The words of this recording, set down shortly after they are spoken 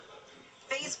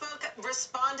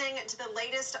responding to the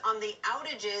latest on the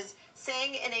outages,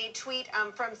 saying in a tweet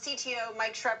from CTO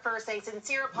Mike Schrepfer, saying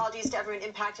sincere apologies to everyone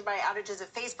impacted by outages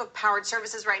of Facebook-powered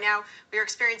services right now. We are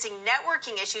experiencing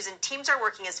networking issues and teams are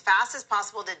working as fast as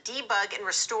possible to debug and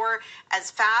restore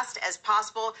as fast as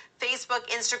possible. Facebook,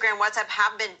 Instagram, WhatsApp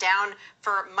have been down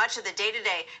for much of the day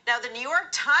today. Now, the New York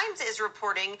Times is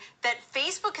reporting that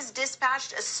Facebook has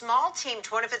dispatched a small team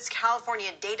to one of its California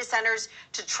data centers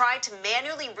to try to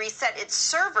manually reset its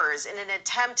servers in an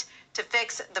attempt to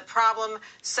fix the problem.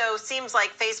 So seems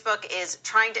like Facebook is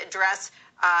trying to address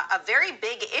a very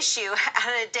big issue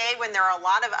at a day when there are a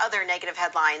lot of other negative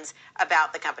headlines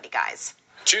about the company, guys.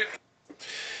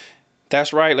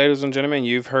 That's right, ladies and gentlemen.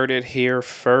 You've heard it here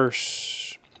first.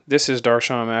 This is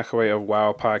Darshawn McAway of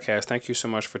Wow Podcast. Thank you so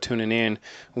much for tuning in.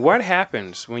 What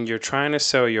happens when you're trying to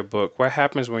sell your book? What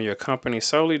happens when your company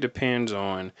solely depends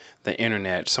on the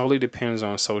internet, solely depends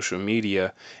on social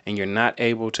media, and you're not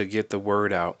able to get the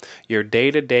word out? Your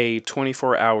day-to-day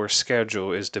 24-hour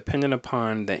schedule is dependent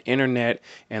upon the internet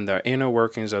and the inner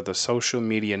workings of the social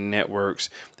media networks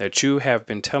that you have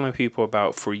been telling people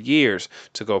about for years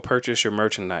to go purchase your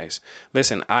merchandise.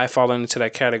 Listen, I fall into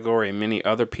that category and many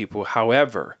other people.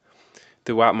 However,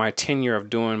 throughout my tenure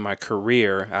of doing my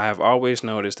career, I have always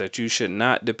noticed that you should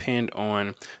not depend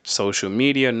on social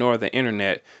media nor the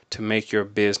internet to make your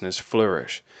business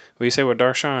flourish. Well, you say, well,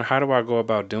 Darshawn, how do I go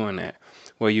about doing that?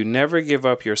 Well, you never give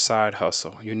up your side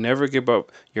hustle. You never give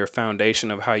up your foundation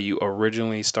of how you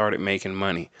originally started making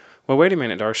money. Well, wait a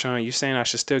minute, Darshawn, you saying I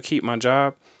should still keep my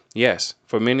job? Yes,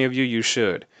 for many of you, you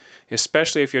should.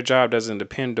 Especially if your job doesn't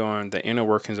depend on the inner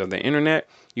workings of the internet,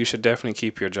 you should definitely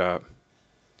keep your job.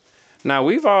 Now,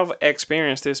 we've all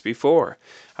experienced this before.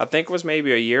 I think it was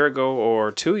maybe a year ago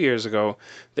or 2 years ago,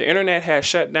 the internet had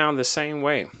shut down the same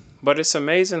way. But it's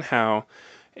amazing how,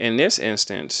 in this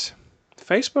instance,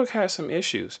 Facebook has some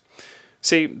issues.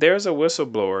 See, there's a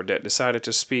whistleblower that decided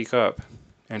to speak up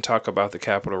and talk about the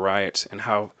Capitol riots and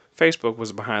how Facebook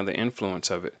was behind the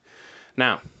influence of it.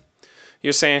 Now,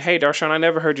 you're saying, hey, Darshawn, I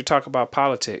never heard you talk about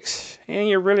politics. And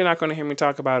you're really not going to hear me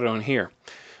talk about it on here.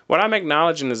 What I'm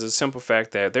acknowledging is the simple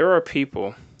fact that there are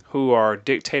people who are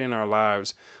dictating our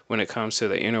lives when it comes to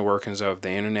the inner workings of the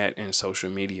internet and social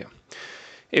media.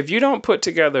 If you don't put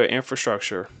together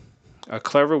infrastructure, a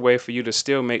clever way for you to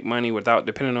still make money without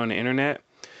depending on the internet,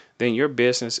 then your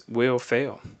business will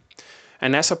fail.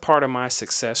 And that's a part of my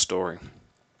success story.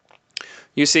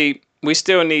 You see, we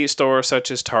still need stores such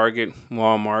as Target,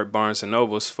 Walmart, Barnes &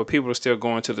 Nobles for people to still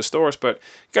go into the stores. But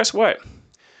guess what?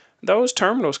 Those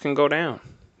terminals can go down.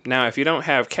 Now, if you don't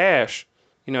have cash,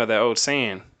 you know that old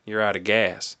saying, you're out of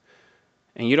gas.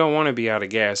 And you don't want to be out of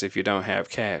gas if you don't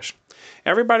have cash.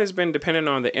 Everybody's been dependent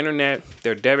on the internet,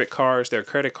 their debit cards, their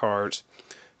credit cards,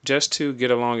 just to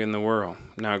get along in the world.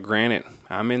 Now, granted,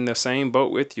 I'm in the same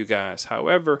boat with you guys.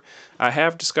 However, I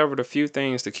have discovered a few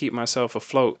things to keep myself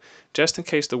afloat, just in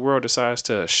case the world decides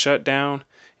to shut down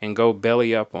and go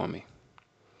belly up on me.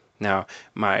 Now,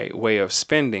 my way of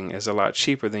spending is a lot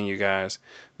cheaper than you guys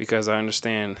because I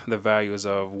understand the values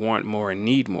of want more and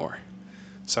need more.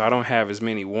 So I don't have as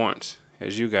many wants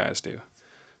as you guys do.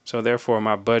 So therefore,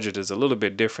 my budget is a little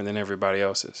bit different than everybody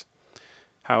else's.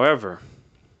 However,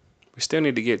 we still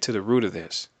need to get to the root of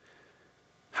this.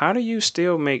 How do you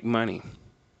still make money?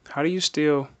 How do you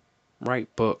still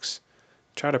write books?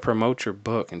 Try to promote your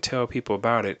book and tell people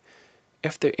about it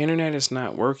if the internet is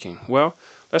not working? Well,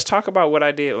 let's talk about what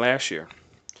I did last year.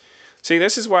 See,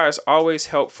 this is why it's always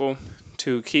helpful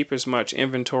to keep as much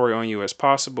inventory on you as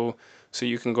possible so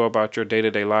you can go about your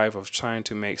day-to-day life of trying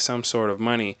to make some sort of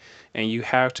money. And you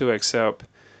have to accept,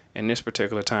 in this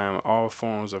particular time, all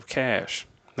forms of cash.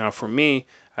 Now, for me,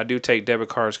 I do take debit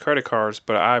cards, credit cards,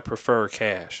 but I prefer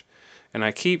cash. And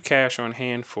I keep cash on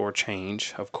hand for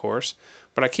change, of course.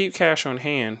 But I keep cash on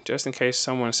hand just in case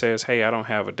someone says, hey, I don't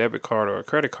have a debit card or a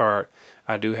credit card.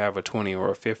 I do have a 20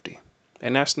 or a 50.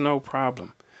 And that's no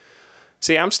problem.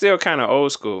 See, I'm still kind of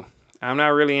old school. I'm not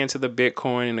really into the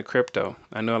Bitcoin and the crypto.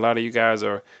 I know a lot of you guys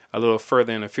are a little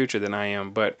further in the future than I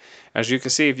am. But as you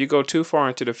can see, if you go too far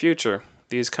into the future,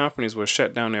 these companies will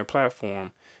shut down their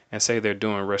platform and say they're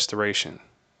doing restoration.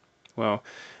 Well,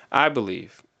 I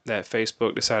believe that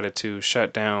Facebook decided to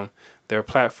shut down their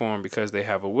platform because they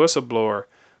have a whistleblower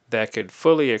that could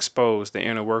fully expose the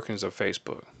inner workings of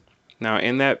Facebook. Now,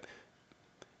 in that,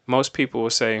 most people will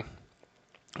say,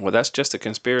 well, that's just a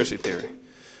conspiracy theory.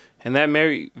 And that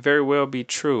may very well be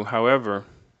true. However,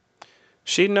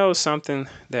 she knows something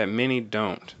that many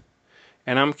don't.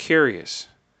 And I'm curious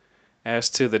as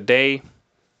to the day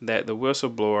that the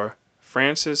whistleblower,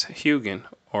 Frances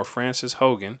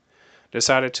Haugen,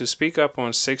 decided to speak up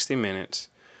on 60 Minutes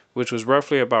which was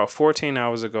roughly about 14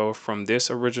 hours ago from this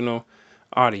original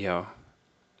audio,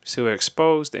 to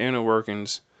expose the inner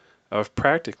workings of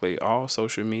practically all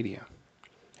social media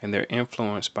and their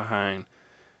influence behind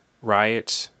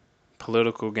riots,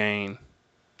 political gain,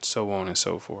 so on and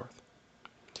so forth.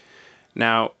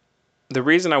 Now, the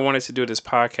reason I wanted to do this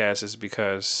podcast is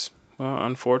because, well,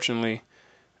 unfortunately,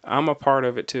 I'm a part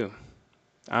of it too.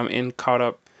 Caught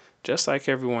up just like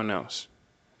everyone else.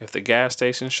 If the gas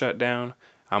station shut down,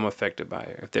 I'm affected by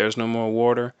it. If there's no more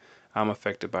water, I'm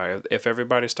affected by it. If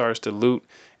everybody starts to loot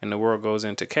and the world goes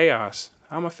into chaos,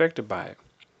 I'm affected by it.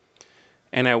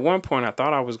 And at one point, I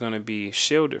thought I was going to be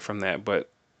shielded from that. But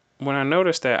when I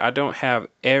noticed that I don't have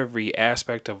every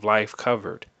aspect of life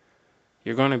covered,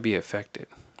 you're going to be affected.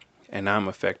 And I'm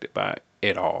affected by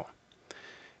it all.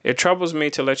 It troubles me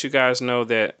to let you guys know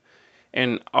that,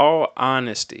 in all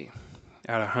honesty,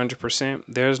 at 100%,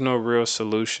 there's no real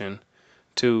solution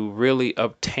to really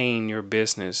obtain your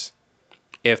business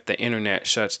if the internet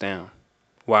shuts down.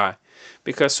 Why?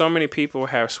 Because so many people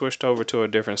have switched over to a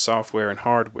different software and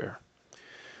hardware.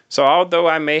 So although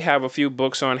I may have a few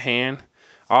books on hand,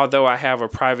 although I have a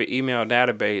private email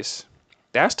database,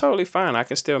 that's totally fine. I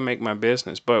can still make my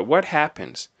business. But what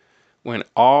happens when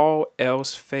all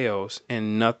else fails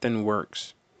and nothing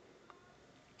works?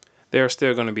 There are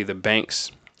still going to be the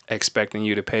banks expecting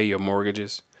you to pay your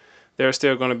mortgages. There are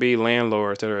still going to be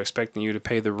landlords that are expecting you to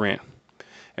pay the rent.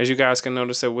 As you guys can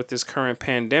notice that with this current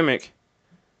pandemic,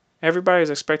 everybody's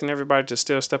expecting everybody to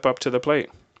still step up to the plate.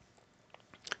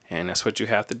 And that's what you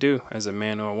have to do as a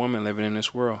man or a woman living in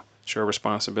this world. It's your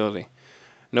responsibility.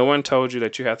 No one told you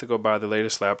that you have to go buy the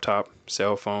latest laptop,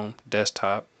 cell phone,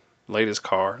 desktop, latest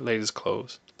car, latest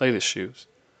clothes, latest shoes.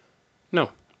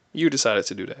 No, you decided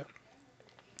to do that.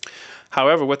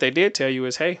 However, what they did tell you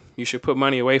is, hey, you should put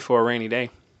money away for a rainy day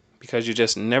because you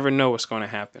just never know what's going to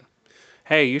happen.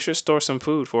 Hey, you should store some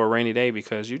food for a rainy day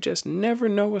because you just never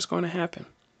know what's going to happen.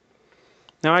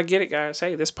 Now, I get it, guys.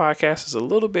 Hey, this podcast is a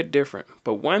little bit different.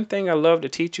 But one thing I love to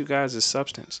teach you guys is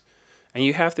substance. And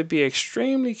you have to be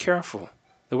extremely careful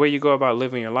the way you go about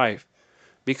living your life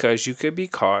because you could be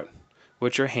caught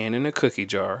with your hand in a cookie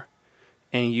jar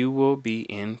and you will be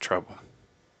in trouble.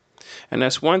 And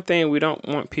that's one thing we don't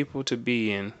want people to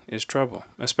be in is trouble,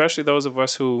 especially those of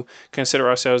us who consider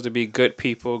ourselves to be good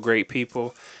people, great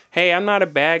people. Hey, I'm not a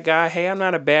bad guy. Hey, I'm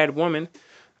not a bad woman.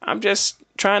 I'm just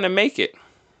trying to make it.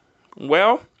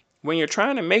 Well, when you're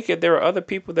trying to make it, there are other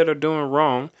people that are doing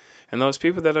wrong, and those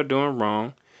people that are doing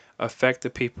wrong affect the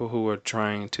people who are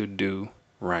trying to do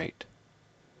right.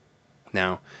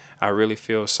 Now, I really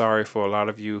feel sorry for a lot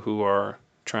of you who are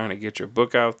trying to get your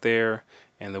book out there,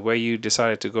 and the way you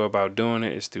decided to go about doing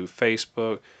it is through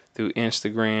Facebook, through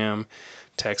Instagram,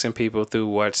 texting people through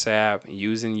WhatsApp,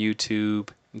 using YouTube,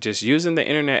 just using the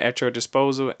internet at your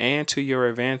disposal and to your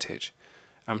advantage.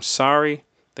 I'm sorry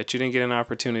that you didn't get an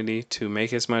opportunity to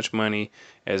make as much money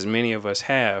as many of us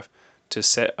have to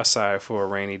set aside for a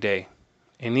rainy day.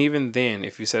 And even then,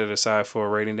 if you set it aside for a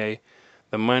rainy day,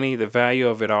 the money, the value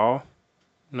of it all,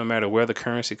 no matter where the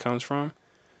currency comes from,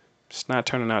 it's not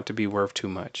turning out to be worth too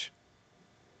much.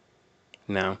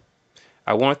 Now,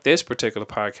 I want this particular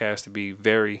podcast to be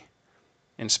very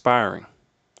inspiring.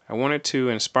 I wanted to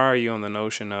inspire you on the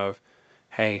notion of,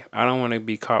 hey, I don't want to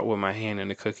be caught with my hand in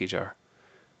the cookie jar.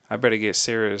 I better get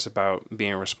serious about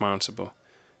being responsible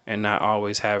and not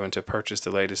always having to purchase the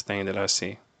latest thing that I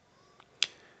see.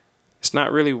 It's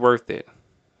not really worth it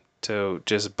to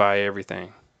just buy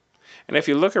everything. And if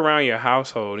you look around your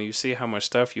household and you see how much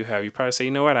stuff you have, you probably say,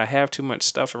 you know what, I have too much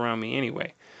stuff around me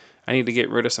anyway. I need to get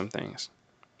rid of some things.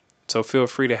 So feel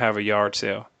free to have a yard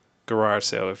sale, garage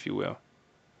sale, if you will.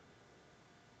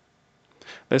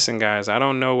 Listen, guys, I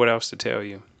don't know what else to tell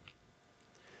you.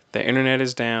 The internet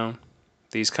is down.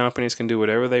 These companies can do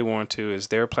whatever they want to. It's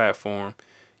their platform.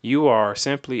 You are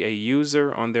simply a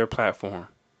user on their platform.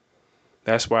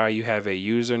 That's why you have a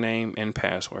username and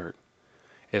password.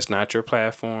 It's not your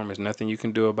platform. There's nothing you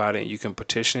can do about it. You can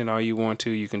petition it all you want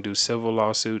to. You can do civil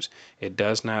lawsuits. It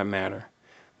does not matter.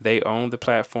 They own the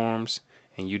platforms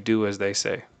and you do as they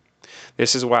say.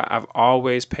 This is why I've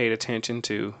always paid attention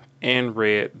to and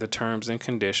read the terms and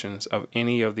conditions of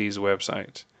any of these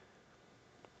websites.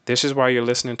 This is why you're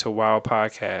listening to Wild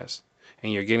Podcast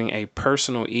and you're getting a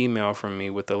personal email from me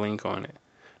with a link on it.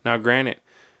 Now, granted,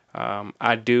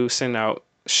 I do send out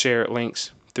shared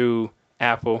links through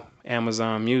Apple,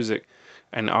 Amazon Music,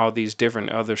 and all these different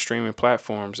other streaming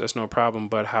platforms. That's no problem.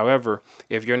 But however,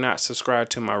 if you're not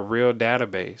subscribed to my real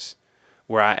database,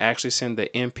 where I actually send the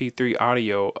MP3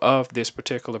 audio of this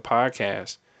particular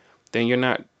podcast, then you're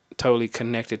not totally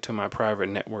connected to my private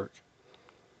network.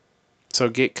 So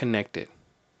get connected.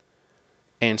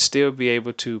 and still be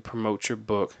able to promote your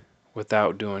book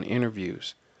without doing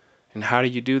interviews. And how do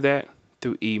you do that?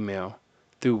 Through email,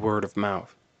 through word of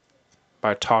mouth,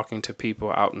 by talking to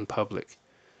people out in public.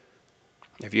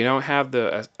 If you don't have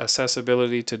the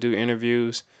accessibility to do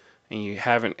interviews and you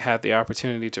haven't had the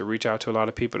opportunity to reach out to a lot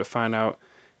of people to find out,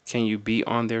 can you be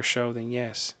on their show? Then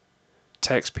yes.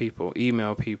 Text people,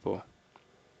 email people,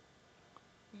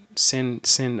 send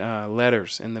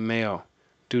letters in the mail,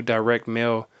 do direct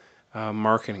mail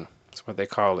marketing. That's what they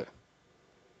call it.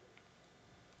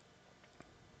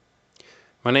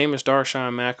 My name is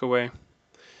Darshawn McAway,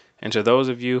 and to those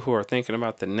of you who are thinking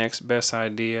about the next best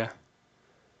idea,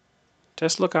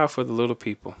 just look out for the little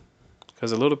people, because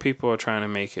the little people are trying to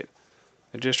make it.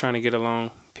 They're just trying to get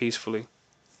along peacefully,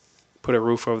 put a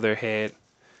roof over their head,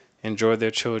 enjoy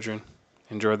their children,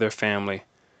 enjoy their family,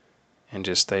 and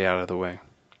just stay out of the way.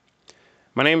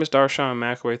 My name is Darshawn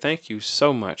McAway. Thank you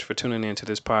so much for tuning in to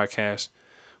this podcast.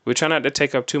 We try not to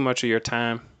take up too much of your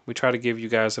time. We try to give you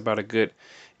guys about a good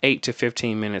 8 to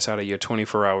 15 minutes out of your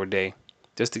 24-hour day,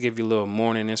 just to give you a little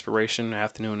morning inspiration,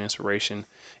 afternoon inspiration,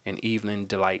 and evening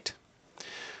delight.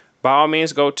 By all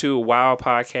means, go to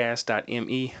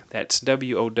wowpodcast.me. That's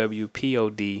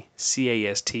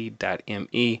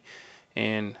WOWPODCAST.me.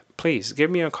 And please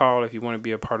give me a call if you want to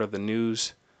be a part of the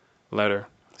newsletter.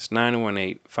 It's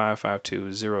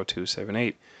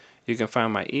 918-552-0278. You can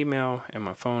find my email and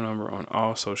my phone number on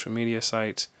all social media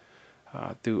sites,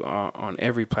 on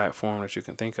every platform that you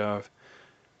can think of.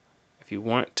 If you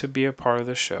want to be a part of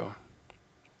the show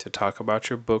to talk about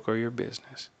your book or your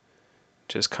business,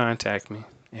 just contact me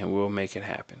and we'll make it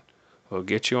happen. We'll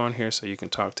get you on here so you can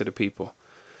talk to the people.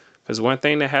 Because one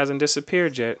thing that hasn't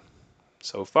disappeared yet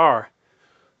so far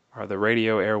are the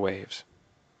radio airwaves.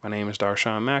 My name is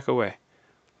Darshawn McAway.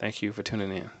 Thank you for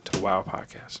tuning in to Wow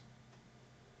Podcast.